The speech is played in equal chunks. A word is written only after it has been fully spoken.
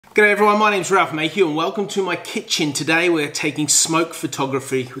G'day everyone, my name's Ralph Mayhew and welcome to my kitchen. Today we're taking smoke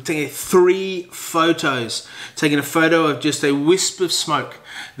photography. We're taking 3 photos. Taking a photo of just a wisp of smoke.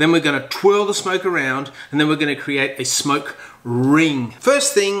 Then we're going to twirl the smoke around and then we're going to create a smoke ring.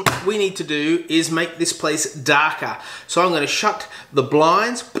 First thing we need to do is make this place darker. So I'm going to shut the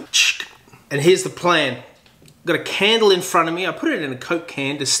blinds and here's the plan. I've got a candle in front of me. I put it in a Coke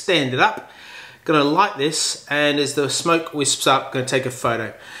can to stand it up. Gonna light this, and as the smoke wisps up, gonna take a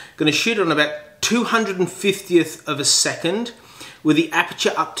photo. Gonna shoot it on about 250th of a second with the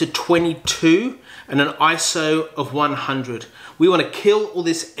aperture up to 22 and an ISO of 100. We wanna kill all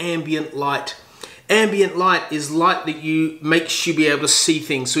this ambient light. Ambient light is light that makes you be able to see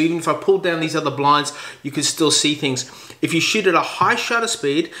things. So even if I pull down these other blinds, you can still see things. If you shoot at a high shutter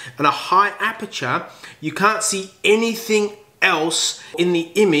speed and a high aperture, you can't see anything else in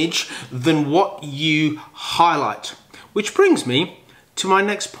the image than what you highlight. Which brings me to my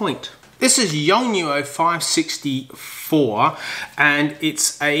next point. This is Yongnuo 564 and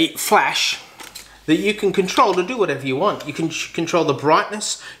it's a flash that you can control to do whatever you want. You can control the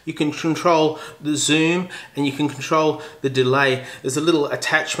brightness, you can control the zoom, and you can control the delay. There's a little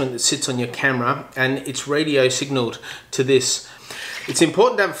attachment that sits on your camera and it's radio signaled to this. It's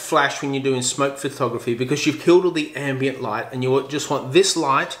important to have a flash when you're doing smoke photography because you've killed all the ambient light and you just want this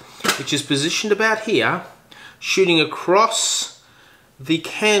light, which is positioned about here, shooting across the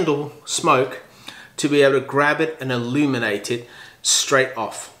candle smoke to be able to grab it and illuminate it straight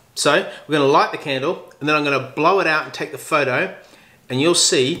off. So we're going to light the candle and then I'm going to blow it out and take the photo and you'll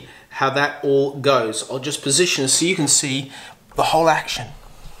see how that all goes. I'll just position it so you can see the whole action.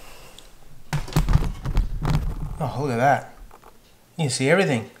 Oh, look at that. You can see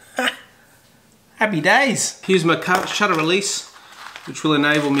everything. Happy days. Here's my shutter release, which will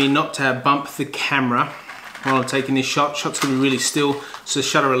enable me not to bump the camera while I'm taking this shot. Shot's gonna be really still, so the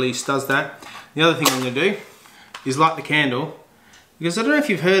shutter release does that. The other thing I'm gonna do is light the candle, because I don't know if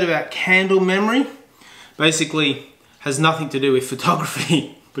you've heard about candle memory. Basically, has nothing to do with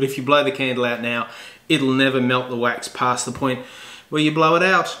photography, but if you blow the candle out now, it'll never melt the wax past the point where you blow it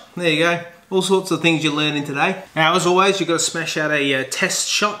out. There you go. All sorts of things you're learning today. Now, as always, you've got to smash out a test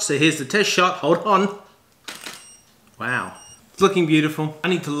shot. So here's the test shot. Hold on. Wow. It's looking beautiful. I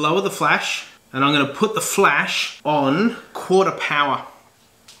need to lower the flash, and I'm going to put the flash on quarter power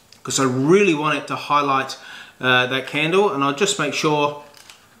because I really want it to highlight that candle, and I'll just make sure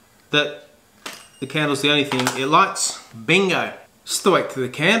that the candle's the only thing it lights. Bingo. Just the wait to the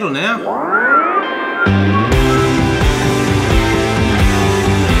candle now.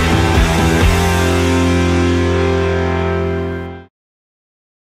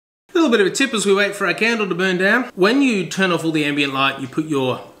 A little bit of a tip as we wait for our candle to burn down. When you turn off all the ambient light, you put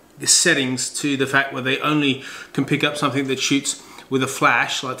your settings to the fact where they only can pick up something that shoots with a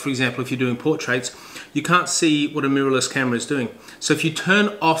flash, like for example if you're doing portraits, you can't see what a mirrorless camera is doing. So if you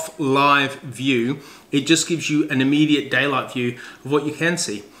turn off live view, it just gives you an immediate daylight view of what you can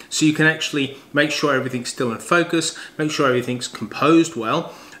see. So you can actually make sure everything's still in focus, make sure everything's composed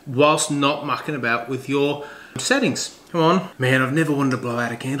well, whilst not mucking about with your settings. Come on. Man, I've never wanted to blow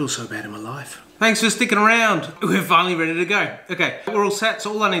out a candle so bad in my life. Thanks for sticking around. We're finally ready to go. Okay, we're all set,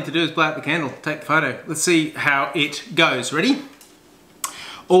 so all I need to do is blow out the candle, take the photo. Let's see how it goes. Ready?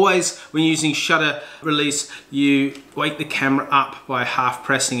 Always, when using shutter release, you wake the camera up by half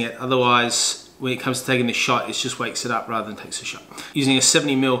pressing it. Otherwise, when it comes to taking the shot, it just wakes it up rather than takes a shot. Using a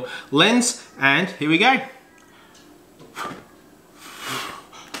 70mm lens, and here we go.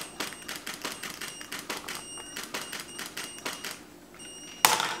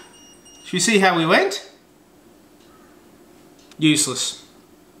 Should we see how we went? Useless.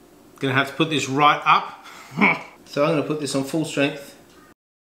 Gonna have to put this right up. So I'm gonna put this on full strength.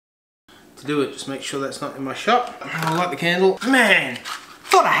 To do it, just make sure that's not in my shot. I'll light the candle. Man,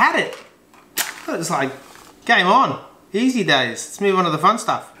 thought I had it. Thought it was like, game on. Easy days. Let's move on to the fun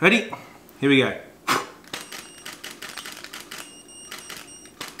stuff. Ready? Here we go.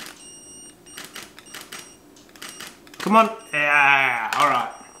 Come on. Yeah, all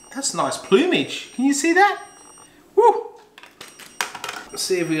right. That's nice plumage. Can you see that? Woo! Let's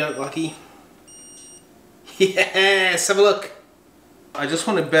see if we got lucky. Yes, have a look. I just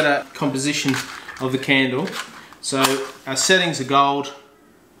want a better composition of the candle. So our settings are gold.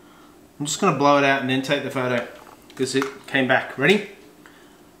 I'm just gonna blow it out and then take the photo because it came back. Ready?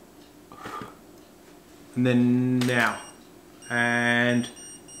 And then now. And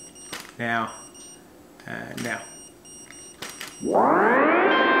now. And now.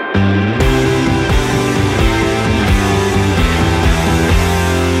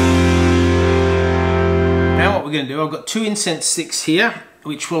 Now what we're going to do, I've got 2 incense sticks here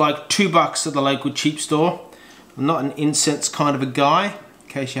which were like $2 at the local cheap store. I'm not an incense kind of a guy, in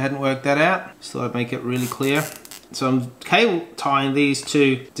case you hadn't worked that out. Just thought I'd make it really clear. So I'm cable tying these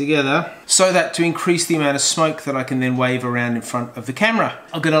two together so that to increase the amount of smoke that I can then wave around in front of the camera.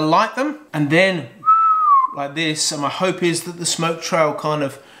 I'm gonna light them and then like this, and my hope is that the smoke trail kind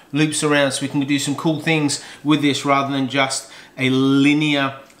of loops around so we can do some cool things with this rather than just a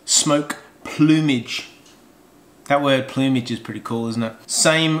linear smoke plumage. That word plumage is pretty cool, isn't it?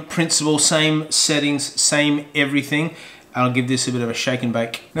 Same principle, same settings, same everything. I'll give this a bit of a shake and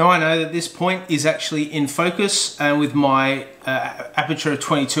bake. Now I know that this point is actually in focus, and with my aperture of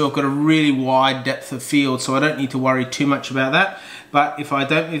 22, I've got a really wide depth of field, so I don't need to worry too much about that. But if I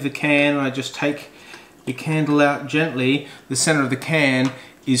don't move the can, I just take the candle out gently, the center of the can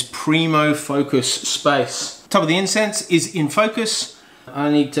is primo focus space. Top of the incense is in focus. I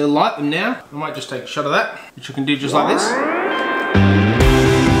need to light them now. I might just take a shot of that, which I can do just like this.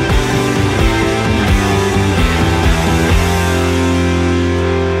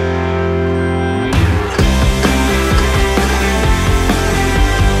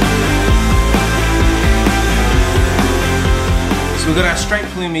 We've got our straight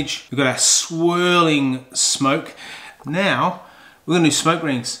plumage, we've got our swirling smoke. Now, we're gonna do smoke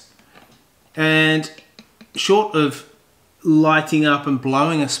rings. And short of lighting up and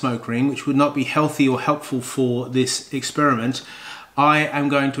blowing a smoke ring, which would not be healthy or helpful for this experiment, I am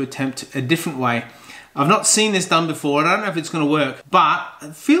going to attempt a different way. I've not seen this done before, and I don't know if it's gonna work, but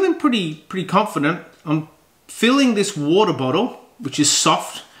I'm feeling pretty confident. I'm filling this water bottle, which is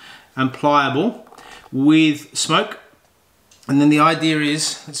soft and pliable, with smoke. And then the idea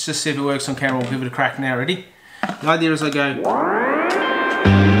is, let's just see if it works on camera. We'll give it a crack now. Ready? The idea is I go.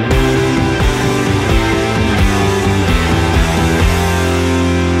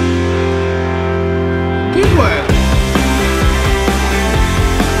 Good work.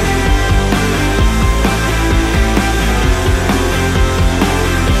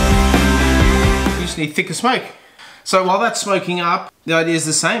 You just need thicker smoke. So while that's smoking up, the idea is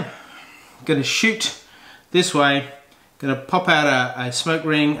the same. I'm going to shoot this way. Gonna pop out a smoke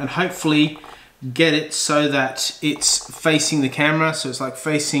ring and hopefully get it so that it's facing the camera, so it's like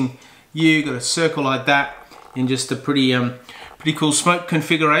facing you. Got a circle like that in just a pretty cool smoke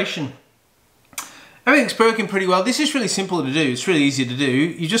configuration. Everything's working pretty well. This is really simple to do. It's really easy to do.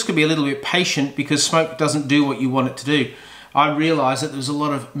 You just gotta be a little bit patient because smoke doesn't do what you want it to do. I realized that there was a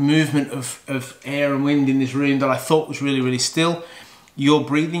lot of movement of air and wind in this room that I thought was really still. You're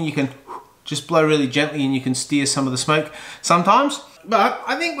breathing, you can just blow really gently and you can steer some of the smoke sometimes. But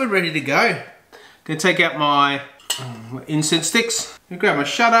I think we're ready to go. Gonna take out my incense sticks. Gonna grab my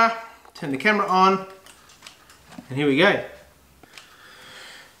shutter, turn the camera on, and here we go.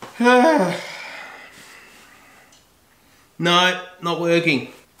 No, not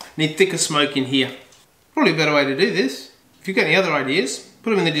working. Need thicker smoke in here. Probably a better way to do this. If you've got any other ideas,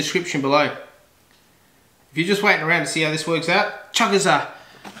 put them in the description below. If you're just waiting around to see how this works out, chuck us a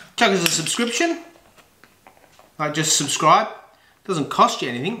subscription. Like, just subscribe. It doesn't cost you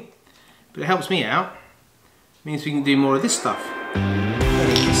anything, but it helps me out. It means we can do more of this stuff.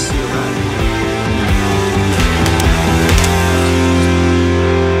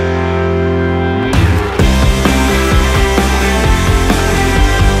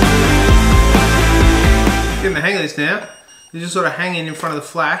 Getting the hang of this now. You're just sort of hanging in front of the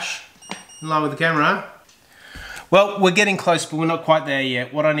flash, in line with the camera. Well, we're getting close, but we're not quite there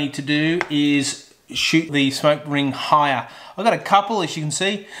yet. What I need to do is shoot the smoke ring higher. I've got a couple, as you can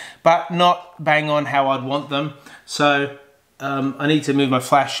see, but not bang on how I'd want them. So I need to move my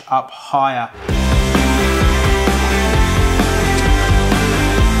flash up higher.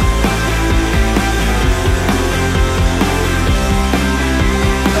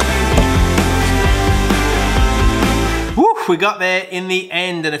 We got there in the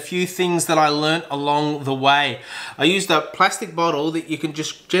end, and a few things that I learnt along the way. I used a plastic bottle that you can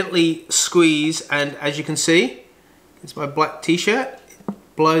just gently squeeze, and as you can see, it's my black t-shirt, it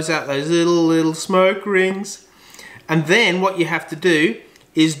blows out those little smoke rings. And then what you have to do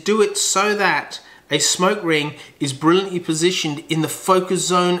is do it so that a smoke ring is brilliantly positioned in the focus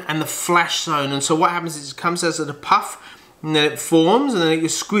zone and the flash zone. And so what happens is it comes as a puff, and then it forms, and then it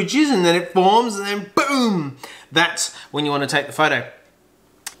squidges, and then it forms, and then boom! That's when you want to take the photo.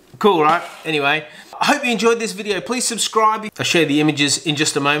 Cool, right? Anyway, I hope you enjoyed this video. Please subscribe. I'll share the images in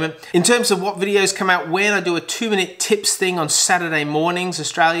just a moment. In terms of what videos come out when, I do a 2-minute tips thing on Saturday mornings,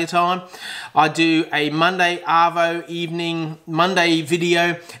 Australia time. I do a Monday Arvo evening, Monday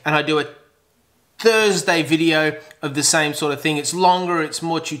video, and I do a Thursday video of the same sort of thing. It's longer, it's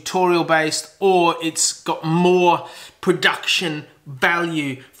more tutorial based, or it's got more production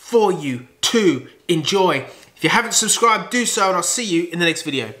value for you to enjoy. If you haven't subscribed, do so, and I'll see you in the next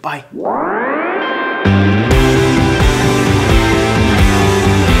video. Bye.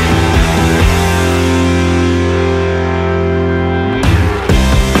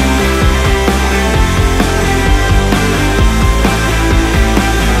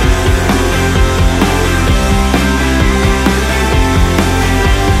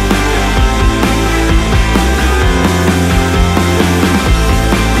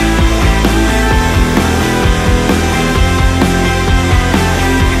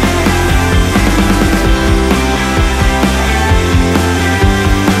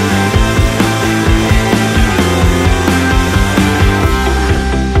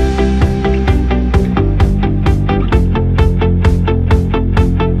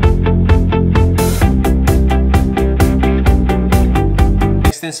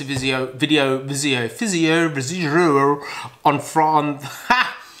 Extensive physio on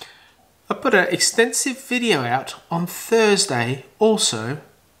I put an extensive video out on Thursday also,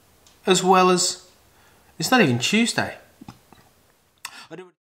 as well as, it's not even Tuesday.